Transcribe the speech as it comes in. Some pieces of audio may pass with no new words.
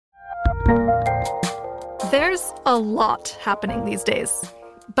There's a lot happening these days,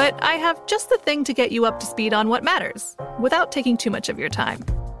 but I have just the thing to get you up to speed on what matters, without taking too much of your time.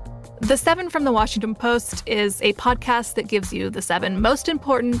 The 7 from the Washington Post is a podcast that gives you the 7 most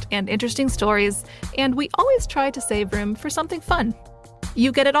important and interesting stories, and we always try to save room for something fun.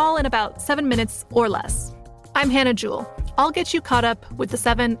 You get it all in about 7 minutes or less. I'm Hannah Jewell. I'll get you caught up with the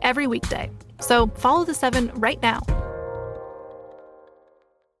 7 every weekday. So follow the 7 right now.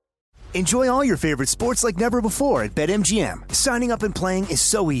 Enjoy all your favorite sports like never before at BetMGM. Signing up and playing is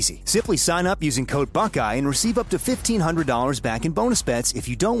so easy. Simply sign up using code Buckeye and receive up to $1,500 back in bonus bets if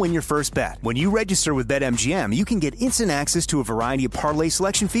you don't win your first bet. When you register with BetMGM, you can get instant access to a variety of parlay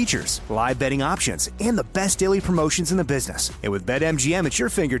selection features, live betting options, and the best daily promotions in the business. And with BetMGM at your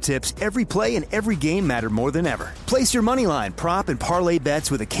fingertips, every play and every game matter more than ever. Place your moneyline, prop, and parlay bets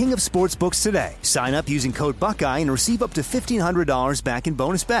with the king of sportsbooks today. Sign up using code Buckeye and receive up to $1,500 back in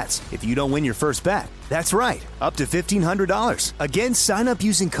bonus bets if you don't win your first bet. That's right, up to $1,500. Again, sign up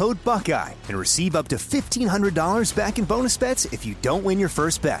using code Buckeye and receive up to $1,500 back in bonus bets if you don't win your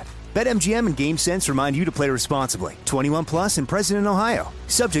first bet. BetMGM and GameSense remind you to play responsibly. 21 plus and present in Ohio.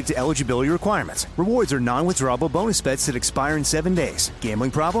 Subject to eligibility requirements. Rewards are non-withdrawable bonus bets that expire in 7 days. Gambling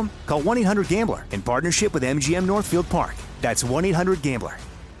problem? Call 1-800-GAMBLER in partnership with MGM Northfield Park. That's 1-800-GAMBLER.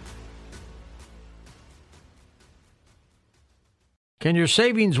 Can your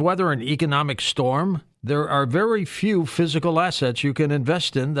savings weather an economic storm? There are very few physical assets you can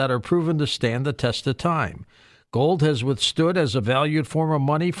invest in that are proven to stand the test of time. Gold has withstood as a valued form of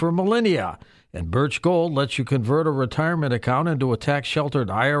money for millennia, and Birch Gold lets you convert a retirement account into a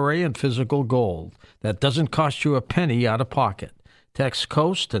tax-sheltered IRA and physical gold that doesn't cost you a penny out of pocket. Text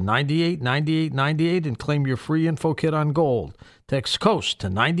COAST to 989898 and claim your free info kit on gold. Text COAST to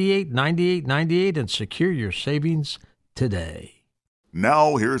 989898 and secure your savings today.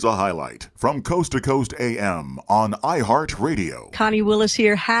 Now here's a highlight from Coast to Coast AM on iHeartRadio. Connie Willis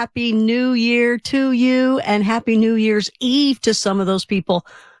here. Happy New Year to you, and Happy New Year's Eve to some of those people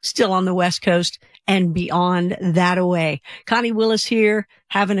still on the West Coast and beyond that away. Connie Willis here,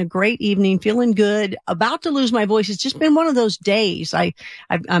 having a great evening, feeling good, about to lose my voice. It's just been one of those days.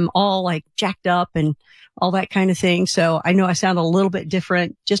 I'm all like jacked up and all that kind of thing. So I know I sound a little bit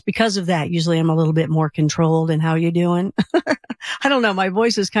different just because of that. Usually I'm a little bit more controlled. And how you doing? I don't know. My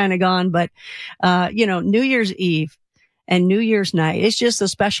voice is kind of gone, but, New Year's Eve and New Year's night, it's just a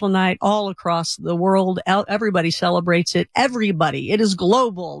special night all across the world. Everybody celebrates it. Everybody. It is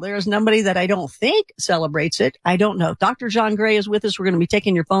global. There's nobody that I don't think celebrates it. I don't know. Dr. John Gray is with us. We're going to be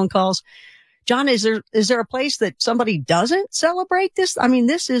taking your phone calls. John, is there a place that somebody doesn't celebrate this? I mean,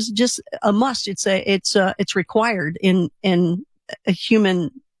 this is just a must. It's required in the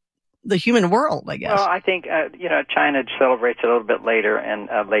human world, I guess. Well, I think, China celebrates it a little bit later in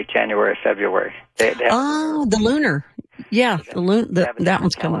late January, February. They the lunar. Yeah, that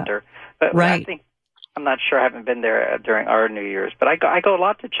one's coming up. But right. I'm not sure. I haven't been there during our New Year's, but I go a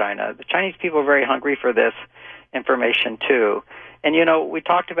lot to China. The Chinese people are very hungry for this information too. And, we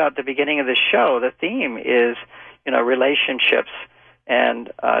talked about at the beginning of the show, the theme is, relationships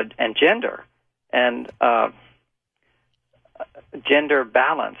and gender. And gender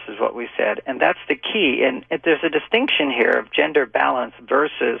balance is what we said. And that's the key. And there's a distinction here of gender balance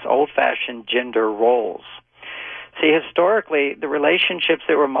versus old-fashioned gender roles. See, historically, the relationships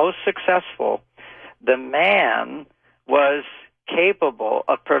that were most successful, the man was capable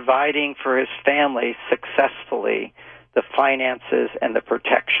of providing for his family successfully the finances and the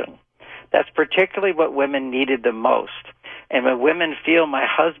protection. That's particularly what women needed the most. And when women feel my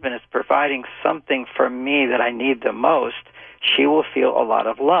husband is providing something for me that I need the most, she will feel a lot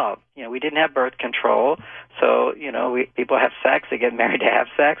of love. We didn't have birth control, so, people have sex, they get married to have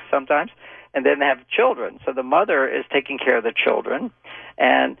sex sometimes, and then they have children. So the mother is taking care of the children,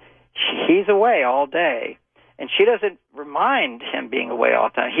 and he's away all day. And she doesn't remind him being away all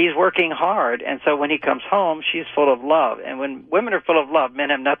the time. He's working hard, and so when he comes home, she's full of love. And when women are full of love, men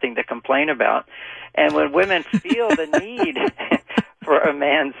have nothing to complain about. And when women feel the need for a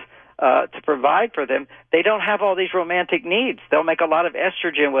man's to provide for them, they don't have all these romantic needs. They'll make a lot of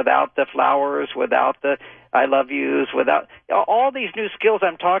estrogen without the flowers, without the I love yous, without all these new skills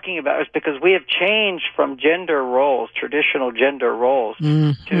I'm talking about is because we have changed from gender roles, traditional gender roles,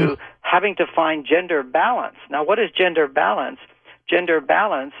 to having to find gender balance. Now, what is gender balance? Gender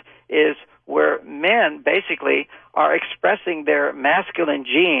balance is where men basically are expressing their masculine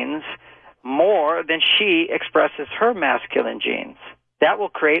genes more than she expresses her masculine genes. That will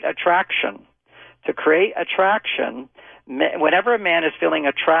create attraction. To create attraction, whenever a man is feeling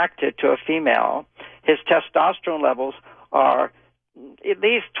attracted to a female, his testosterone levels are at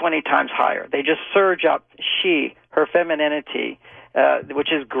least 20 times higher. They just surge up. Her femininity,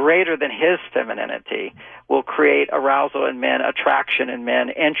 which is greater than his femininity, will create arousal in men, attraction in men,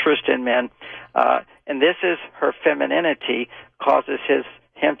 interest in men. And this is her femininity causes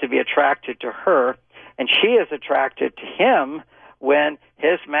him to be attracted to her, and she is attracted to him when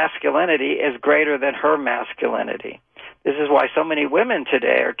his masculinity is greater than her masculinity. This is why so many women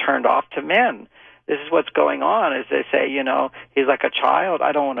today are turned off to men. This is what's going on, is they say, he's like a child.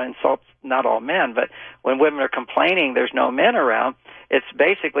 I don't want to insult not all men, but when women are complaining there's no men around, it's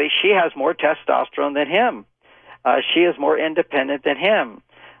basically she has more testosterone than him. She is more independent than him.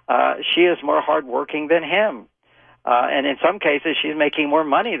 She is more hardworking than him. And in some cases, she's making more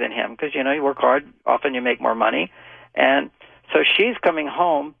money than him because, you work hard, often you make more money. And so she's coming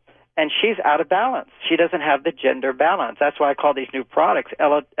home, and she's out of balance. She doesn't have the gender balance. That's why I call these new products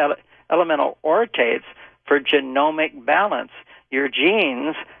elemental orotates for genomic balance. Your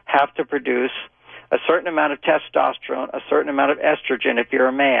genes have to produce a certain amount of testosterone, a certain amount of estrogen if you're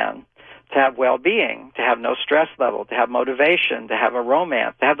a man, to have well-being, to have no stress level, to have motivation, to have a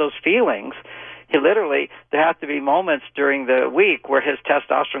romance, to have those feelings. There have to be moments during the week where his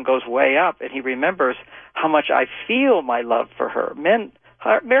testosterone goes way up, and he remembers how much I feel my love for her.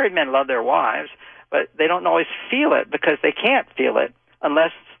 Married men love their wives, but they don't always feel it because they can't feel it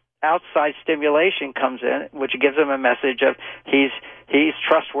unless outside stimulation comes in, which gives them a message of he's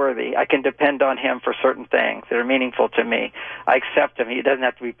trustworthy. I can depend on him for certain things that are meaningful to me. I accept him. He doesn't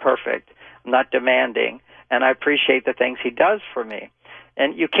have to be perfect. I'm not demanding, and I appreciate the things he does for me.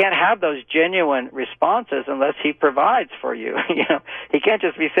 And you can't have those genuine responses unless he provides for you. He can't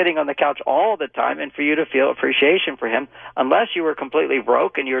just be sitting on the couch all the time and for you to feel appreciation for him. Unless you were completely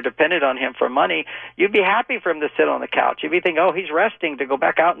broke and you were dependent on him for money, you'd be happy for him to sit on the couch. You'd be thinking, he's resting to go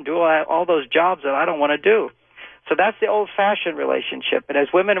back out and do all those jobs that I don't want to do. So that's the old-fashioned relationship. And as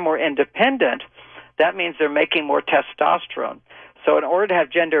women are more independent, that means they're making more testosterone. So in order to have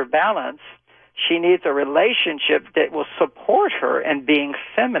gender balance, she needs a relationship that will support her in being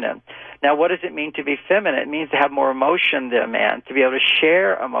feminine. Now, what does it mean to be feminine? It means to have more emotion than a man, to be able to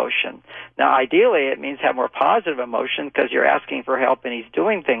share emotion. Now, ideally, it means have more positive emotion because you're asking for help and he's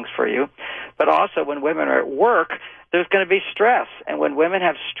doing things for you. But also, when women are at work, there's going to be stress. And when women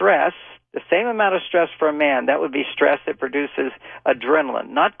have stress, the same amount of stress for a man, that would be stress that produces adrenaline,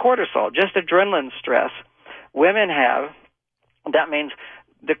 not cortisol, just adrenaline stress. Women have, that means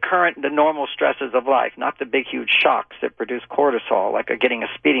the normal stresses of life, not the big, huge shocks that produce cortisol, like getting a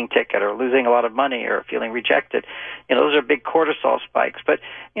speeding ticket or losing a lot of money or feeling rejected. Those are big cortisol spikes. But,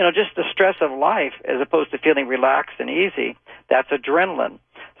 just the stress of life as opposed to feeling relaxed and easy, that's adrenaline.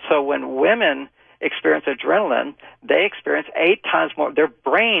 So when women experience adrenaline, they experience 8 times more, their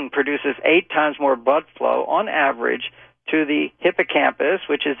brain produces 8 times more blood flow on average to the hippocampus,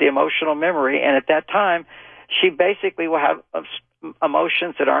 which is the emotional memory. And at that time, she basically will have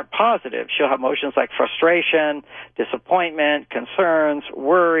emotions that aren't positive. She'll have emotions like frustration, disappointment, concerns,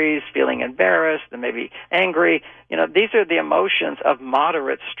 worries, feeling embarrassed, and maybe angry. These are the emotions of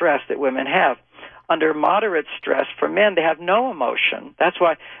moderate stress that women have. Under moderate stress, for men, they have no emotion. That's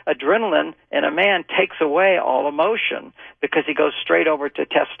why adrenaline in a man takes away all emotion because he goes straight over to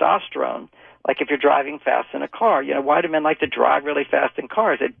testosterone. Like if you're driving fast in a car, why do men like to drive really fast in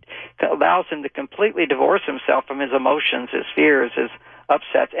cars? It allows him to completely divorce himself from his emotions, his fears, his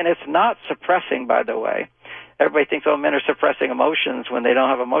upsets. And it's not suppressing, by the way. Everybody thinks, men are suppressing emotions when they don't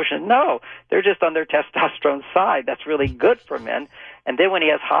have emotions. No, they're just on their testosterone side. That's really good for men. And then when he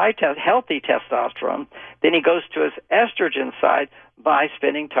has healthy testosterone, then he goes to his estrogen side by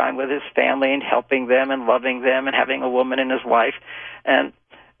spending time with his family and helping them and loving them and having a woman in his life. And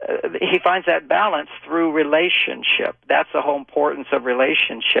he finds that balance through relationship. That's the whole importance of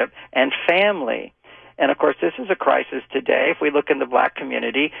relationship and family. And, of course, this is a crisis today. If we look in the black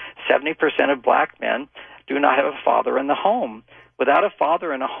community, 70% of black men do not have a father in the home. Without a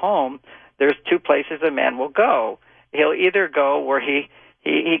father in a home, there's 2 places a man will go. He'll either go where he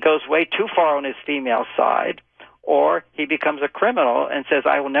goes way too far on his female side, or he becomes a criminal and says,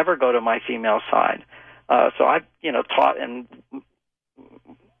 I will never go to my female side. So I've, taught in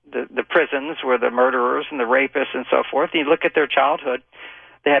the prisons where the murderers and the rapists and so forth, and you look at their childhood,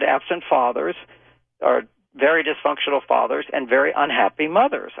 they had absent fathers or very dysfunctional fathers and very unhappy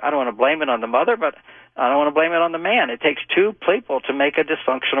mothers. I don't want to blame it on the mother, but I don't want to blame it on the man. It takes 2 people to make a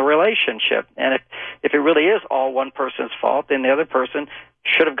dysfunctional relationship. And if it really is all one person's fault, then the other person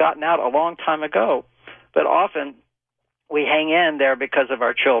should have gotten out a long time ago. But often we hang in there because of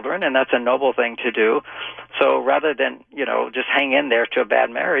our children, and that's a noble thing to do. So rather than, just hang in there to a bad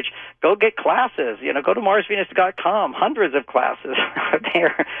marriage, go get classes. Go to MarsVenus.com. Hundreds of classes are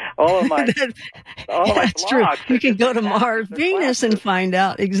there. All of my That's true. You can go to Mars Venus and find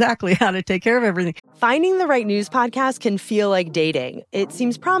out exactly how to take care of everything. Finding the right news podcast can feel like dating. It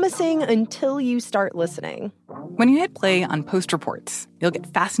seems promising until you start listening. When you hit play on Post Reports, you'll get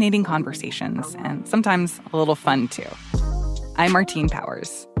fascinating conversations and sometimes a little fun, too. I'm Martine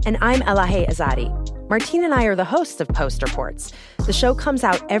Powers. And I'm Elahe Azadi. Martine and I are the hosts of Post Reports. The show comes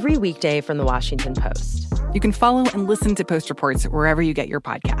out every weekday from The Washington Post. You can follow and listen to Post Reports wherever you get your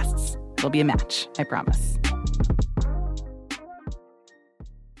podcasts. It'll be a match, I promise.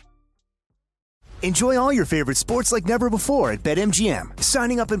 Enjoy all your favorite sports like never before at BetMGM.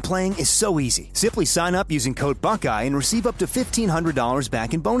 Signing up and playing is so easy. Simply sign up using code Buckeye and receive up to $1,500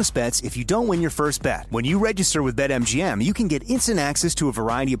 back in bonus bets if you don't win your first bet. When you register with BetMGM, you can get instant access to a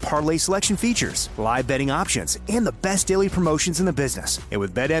variety of parlay selection features, live betting options, and the best daily promotions in the business. And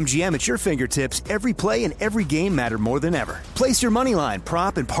with BetMGM at your fingertips, every play and every game matter more than ever. Place your moneyline,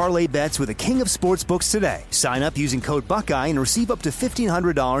 prop, and parlay bets with the king of sportsbooks today. Sign up using code Buckeye and receive up to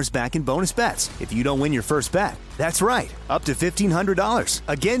 $1,500 back in bonus bets if you don't win your first bet. That's right, up to $1,500.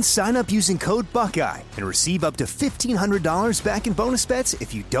 Again, sign up using code Buckeye and receive up to $1,500 back in bonus bets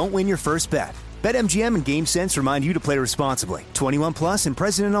if you don't win your first bet. BetMGM and GameSense remind you to play responsibly. 21 plus and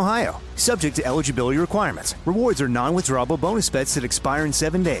present in Ohio. Subject to eligibility requirements. Rewards are non-withdrawable bonus bets that expire in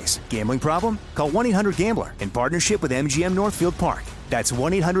 7 days. Gambling problem? Call 1-800-GAMBLER in partnership with MGM Northfield Park. That's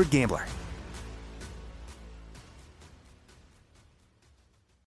 1-800-GAMBLER.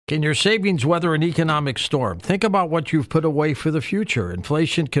 Can your savings weather an economic storm? Think about what you've put away for the future.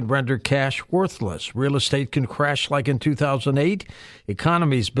 Inflation can render cash worthless. Real estate can crash like in 2008.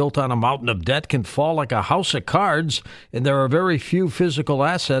 Economies built on a mountain of debt can fall like a house of cards. And there are very few physical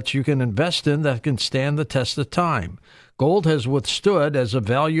assets you can invest in that can stand the test of time. Gold has withstood as a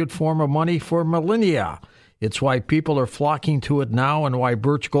valued form of money for millennia. It's why people are flocking to it now and why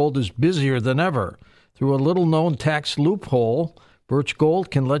Birch Gold is busier than ever. Through a little-known tax loophole, Birch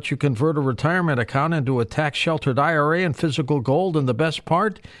Gold can let you convert a retirement account into a tax-sheltered IRA and physical gold, and the best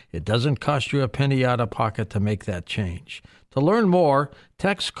part, it doesn't cost you a penny out of pocket to make that change. To learn more,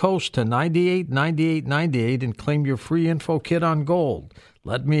 text COAST to 989898 and claim your free info kit on gold.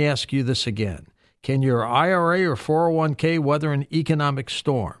 Let me ask you this again. Can your IRA or 401k weather an economic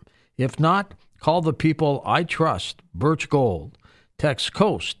storm? If not, call the people I trust, Birch Gold. Text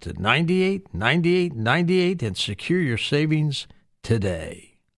COAST to 989898 and secure your savings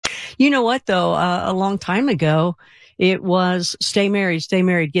today. You know what, though? A long time ago, it was stay married,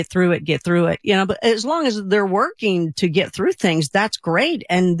 get through it. But as long as they're working to get through things, that's great.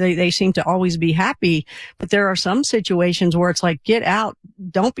 And they seem to always be happy. But there are some situations where it's like, get out,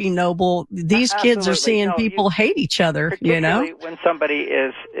 don't be noble. These kids are seeing people hate each other, particularly when somebody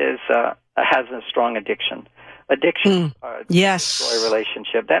has a strong addiction. Addiction yes. destroy a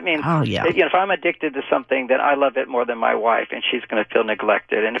relationship. That means yeah. If I'm addicted to something, then I love it more than my wife, and she's going to feel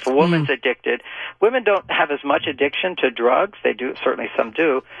neglected. And if a woman's addicted, women don't have as much addiction to drugs. They do, certainly some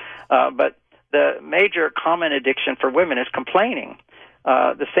do, but the major common addiction for women is complaining.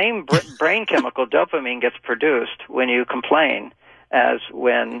 The same brain chemical, dopamine, gets produced when you complain as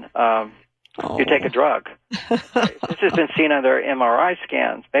when you take a drug. This has been seen on their MRI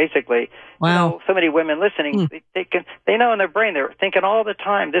scans. Basically, wow. So many women listening, they know in their brain, they're thinking all the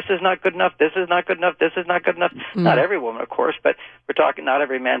time, this is not good enough, this is not good enough, this is not good enough. Not every woman, of course, but we're talking not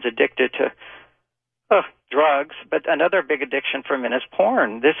every man's addicted to drugs. But another big addiction for men is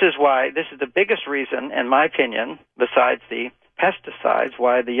porn. This is the biggest reason, in my opinion, besides the pesticides,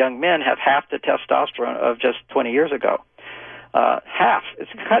 why the young men have half the testosterone of just 20 years ago. Half. It's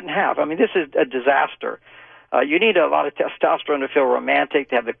cut in half. I mean, this is a disaster. You need a lot of testosterone to feel romantic,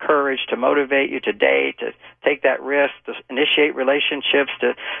 to have the courage to motivate you to date, to take that risk, to initiate relationships,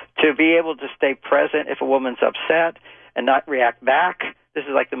 to be able to stay present if a woman's upset and not react back. This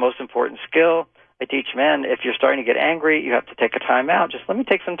is like the most important skill. I teach men, if you're starting to get angry, you have to take a time out. Just let me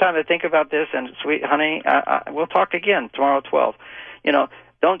take some time to think about this, and sweet honey, we'll talk again tomorrow at 12.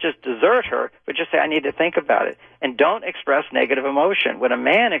 Don't just desert her, but just say, I need to think about it. And don't express negative emotion. When a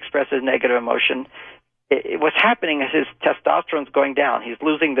man expresses negative emotion, what's happening is his testosterone's going down. He's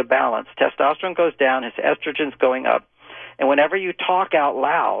losing the balance. Testosterone goes down, his estrogen's going up. And whenever you talk out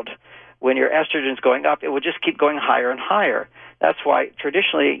loud, when your estrogen's going up, it would just keep going higher and higher. That's why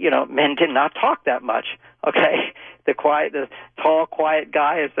traditionally, men did not talk that much. Okay, the tall, quiet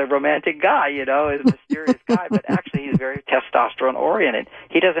guy is the romantic guy, is a mysterious guy, but actually he's very testosterone oriented.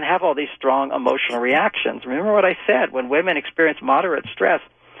 He doesn't have all these strong emotional reactions. Remember what I said, when women experience moderate stress,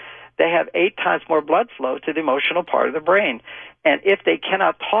 they have 8 times more blood flow to the emotional part of the brain. And if they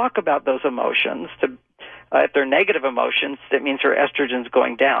cannot talk about those emotions, if they're negative emotions, that means her estrogen's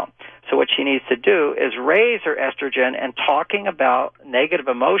going down. So what she needs to do is raise her estrogen, and talking about negative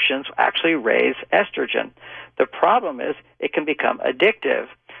emotions actually raise estrogen. The problem is it can become addictive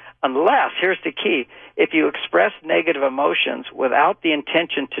unless, here's the key, if you express negative emotions without the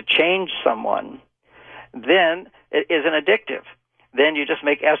intention to change someone, then it isn't addictive. Then you just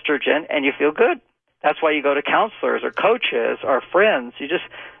make estrogen and you feel good. That's why you go to counselors or coaches or friends. You just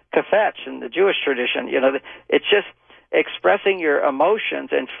kafetch in the Jewish tradition. It's just expressing your emotions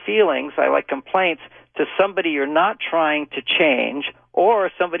and feelings, I like complaints, to somebody you're not trying to change or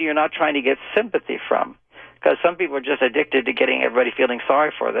somebody you're not trying to get sympathy from. Because some people are just addicted to getting everybody feeling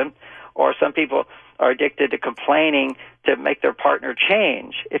sorry for them, or some people are addicted to complaining to make their partner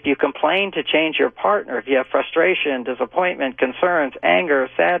change. If you complain to change your partner, if you have frustration, disappointment, concerns, anger,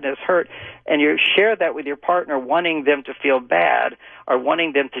 sadness, hurt, and you share that with your partner wanting them to feel bad or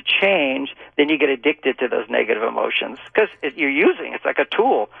wanting them to change, then you get addicted to those negative emotions because it's like a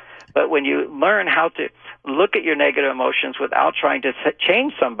tool. But when you learn how to look at your negative emotions without trying to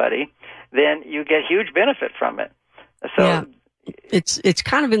change somebody, then you get huge benefit from it. So yeah. It's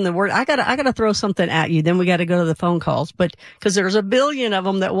kind of in the word. I gotta throw something at you. Then we got to go to the phone calls, but because there's a billion of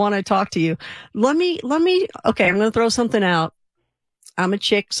them that want to talk to you. Let me. Okay, I'm going to throw something out. I'm a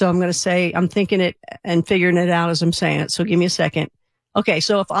chick, so I'm going to say I'm thinking it and figuring it out as I'm saying it. So give me a second. Okay,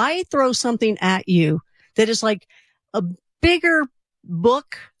 so if I throw something at you that is like a bigger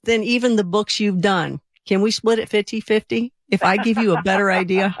book than even the books you've done, can we split it 50-50? If I give you a better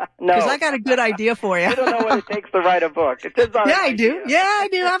idea? No. Because I got a good idea for you. You don't know what it takes to write a book. It just yeah, I do. Yeah, I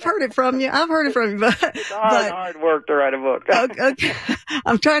do. I've heard it from you. But it's hard work to write a book. Okay.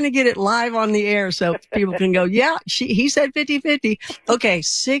 I'm trying to get it live on the air so people can go, yeah, he said 50-50. Okay,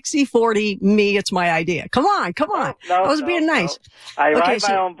 60-40, me, it's my idea. Come on. I was being nice. No. I write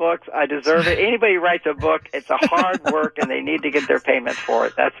my own books. I deserve it. Anybody who writes a book, it's a hard work, and they need to get their payment for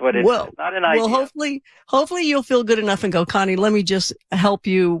it. That's what it is. It's not an idea. Well, hopefully you'll feel good enough and go, Connie, let me just help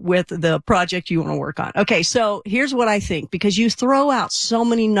you with the project you want to work on. Okay, so here's what I think, because you throw out so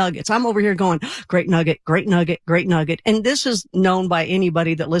many nuggets. I'm over here going, great nugget. And this is known by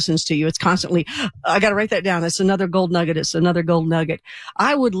anybody that listens to you. It's constantly, I got to write that down. It's another gold nugget.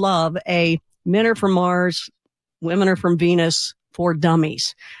 I would love a Men Are From Mars, Women Are From Venus for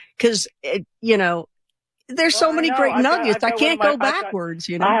dummies. Because, there's so many great nuggets. I can't go backwards,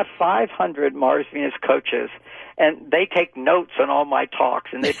 I have 500 Mars Venus coaches, and they take notes on all my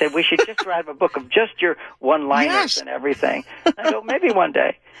talks, and they say, we should just write a book of just your one-liners and everything. I go, maybe one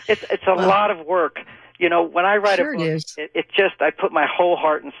day. It's a lot of work. When I write a book, it's just, I put my whole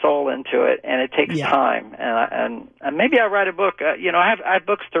heart and soul into it, and it takes time. And maybe I write a book. I have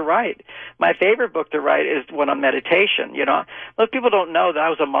books to write. My favorite book to write is one on meditation. Most people don't know that I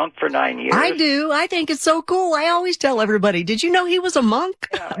was a monk for 9 years. I do. I think it's so cool. I always tell everybody, did you know he was a monk?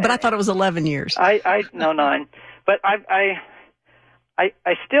 Yeah, but I thought it was 11 years. I know 9. But I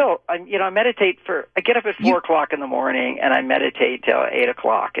meditate I get up at 4 o'clock in the morning and I meditate till 8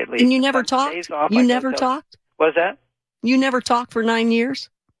 o'clock at least. And you never talked? You never talked? What was that? You never talked for 9 years?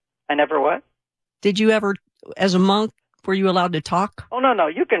 I never what? Did you ever, as a monk, were you allowed to talk? Oh, no,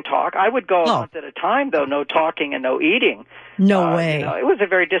 you can talk. I would go a month at a time, though, no talking and no eating. No way. It was a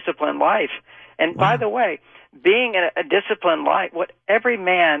very disciplined life. And by the way, being in a disciplined life, every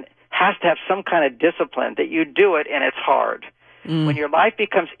man has to have some kind of discipline that you do it and it's hard. When your life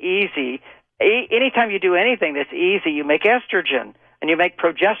becomes easy, anytime you do anything that's easy, you make estrogen and you make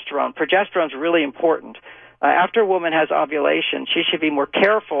progesterone. Progesterone is really important. After a woman has ovulation, she should be more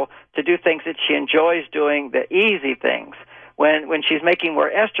careful to do things that she enjoys doing, the easy things. When she's making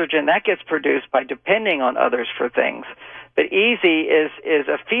more estrogen, that gets produced by depending on others for things. But easy is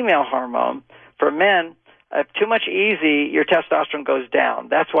a female hormone. For men, too much easy, your testosterone goes down.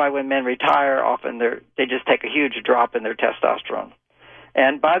 That's why when men retire, often they just take a huge drop in their testosterone.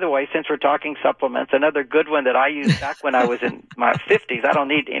 And by the way, since we're talking supplements, another good one that I used back when I was in my 50s, I don't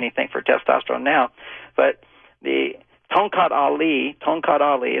need anything for testosterone now, but the Tongkat Ali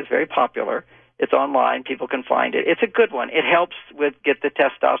is very popular. It's online. People can find it. It's a good one. It helps get the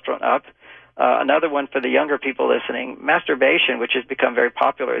testosterone up. Another one for the younger people listening, masturbation, which has become very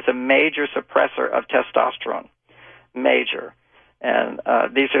popular, is a major suppressor of testosterone. Major. And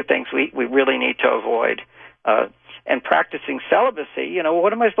these are things we really need to avoid. And practicing celibacy,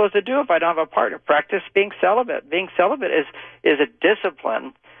 what am I supposed to do if I don't have a partner? Practice being celibate. Being celibate is a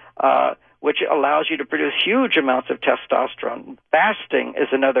discipline which allows you to produce huge amounts of testosterone. Fasting is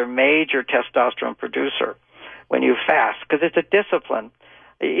another major testosterone producer when you fast, because it's a discipline.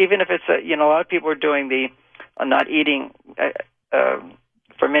 Even if it's a lot of people are doing the not eating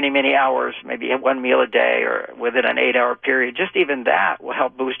for many, many hours, maybe one meal a day or within an 8-hour period. Just even that will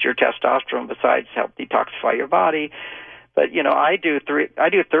help boost your testosterone besides help detoxify your body. But, I do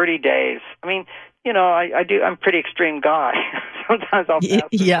 30 days. I mean, I'm a pretty extreme guy. Sometimes I'll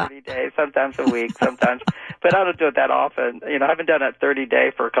fast for 30 days, sometimes a week, sometimes. But I don't do it that often. I haven't done a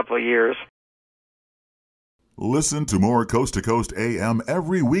 30-day for a couple of years. Listen to more Coast to Coast AM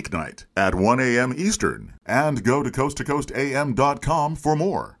every weeknight at 1 a.m. Eastern, and go to coasttocoastam.com for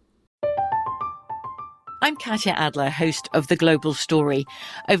more. I'm Katya Adler, host of The Global Story.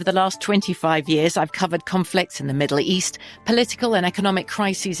 Over the last 25 years, I've covered conflicts in the Middle East, political and economic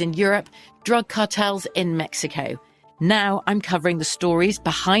crises in Europe, drug cartels in Mexico. Now I'm covering the stories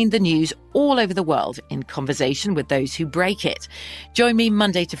behind the news all over the world in conversation with those who break it. Join me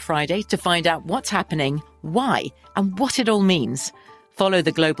Monday to Friday to find out what's happening, why, and what it all means. Follow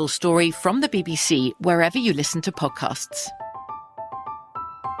The Global Story from the BBC wherever you listen to podcasts.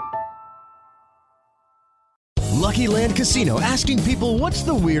 Lucky Land Casino, asking people, what's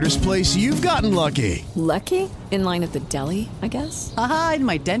the weirdest place you've gotten lucky? Lucky? In line at the deli, I guess? Aha, in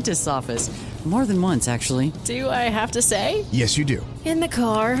my dentist's office. More than once, actually. Do I have to say? Yes, you do. In the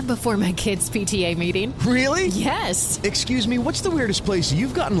car before my kids' PTA meeting. Really? Yes. Excuse me, what's the weirdest place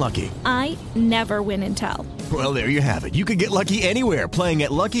you've gotten lucky? I never win and tell. Well, there you have it. You can get lucky anywhere, playing at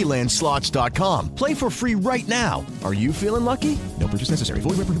LuckyLandSlots.com. Play for free right now. Are you feeling lucky? No purchase necessary.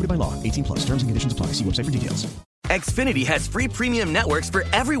 Void where prohibited by law. 18+. Terms and conditions apply. See website for details. Xfinity has free premium networks for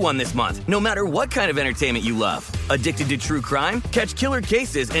everyone this month, no matter what kind of entertainment you love. Addicted to true crime? Catch killer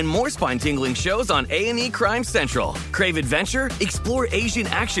cases and more spine-tingling shows on A&E Crime Central. Crave adventure? Explore Asian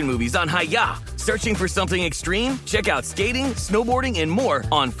action movies on Hi-Ya. Searching for something extreme? Check out skating, snowboarding, and more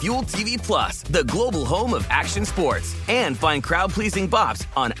on Fuel TV Plus, the global home of action sports. And find crowd-pleasing bops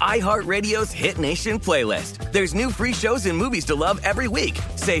on iHeartRadio's Hit Nation playlist. There's new free shows and movies to love every week.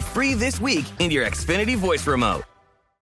 Say free this week in your Xfinity voice remote.